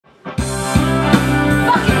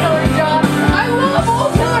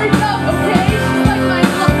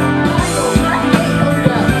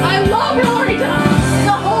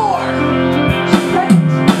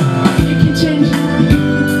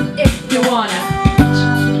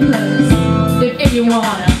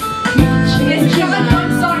wanna. It's just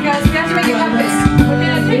one song, guys. We have to make it epic. We're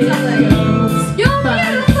gonna pick something. You're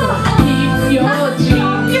beautiful. Keep your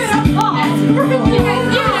dreams. Beautiful.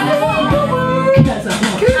 Cause I'm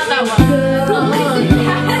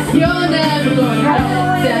you're never gonna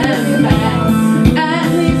let them pass. At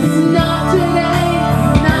least not today.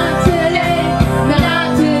 Not today. Not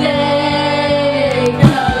today.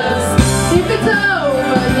 Cause if it's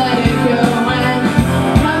over, let it go. And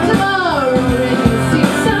come tomorrow and you'll see.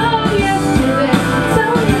 So yesterday.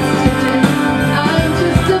 I'm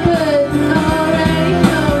just a bird already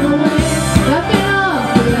flown away. Nothing off,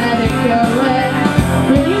 let it go. And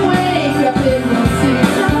when you wake up, it will see.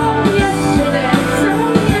 So yesterday.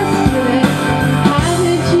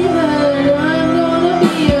 Haven't you heard? I'm gonna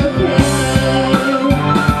be okay.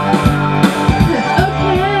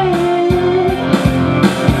 Okay.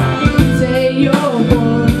 Say you're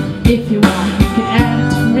bored. If you want, you can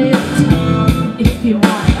act real tough. If you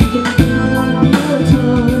want, you can calm your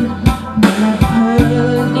tone. But I've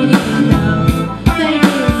heard enough. Thank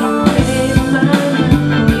you for paying my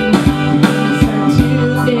money. You said you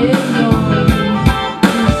ignore me.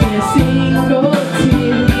 You said a single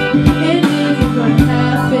tear. It isn't gonna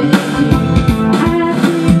happen here. At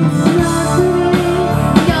least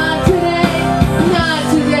not today. Not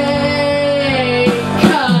today.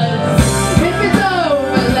 Cause if it's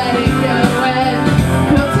over, let it go. And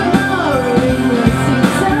come tomorrow and you'll see.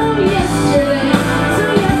 So yesterday.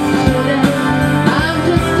 I'm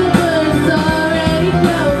just a bird that's already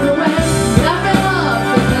flown away. Laughing off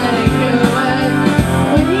and let it go. And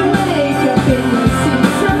when you wake up and you'll see.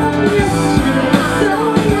 So yesterday.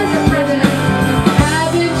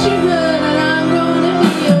 Haven't you heard that I'm gonna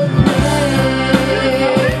be okay?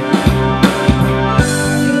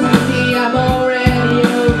 See, I'm already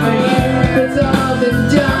over you. It's all been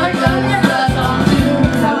done. That's left to do.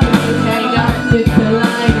 How can you hang up if the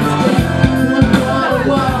line is dead? When you wanna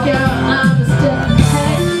walk out, I'm a step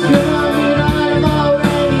ahead. Come on, I'm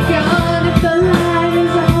already gone. If the line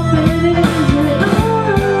is open, it isn't on.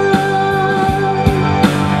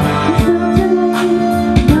 It's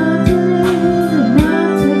not today,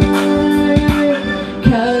 not today.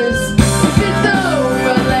 Cause if it's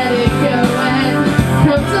over, let it go. And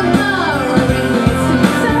come tomorrow and we'll see.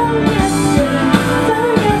 So yesterday.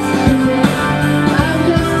 I'm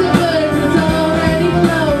just a bird that's already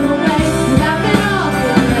flown away. Laughing off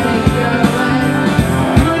and let it go. And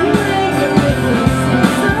when you wake up and you'll see.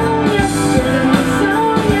 So yesterday.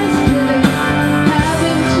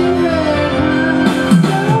 Haven't you heard?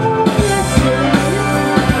 So yesterday.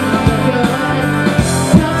 Go and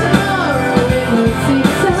come tomorrow and we'll see.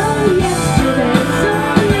 So yesterday.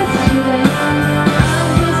 I'm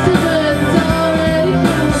just a bird that's already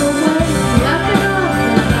flown away. Laughing off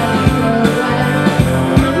and let it go. And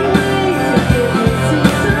when you wake up and you'll see.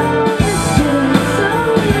 So yesterday.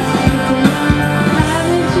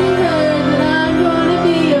 Haven't you heard that I'm gonna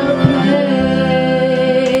be okay?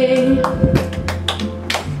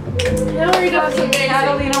 Hillary Duff's amazing.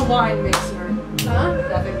 Catalina wine mixer. Huh?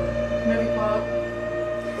 Nothing. Movie quote.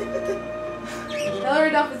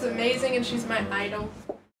 Hillary Duff is amazing and she's my idol.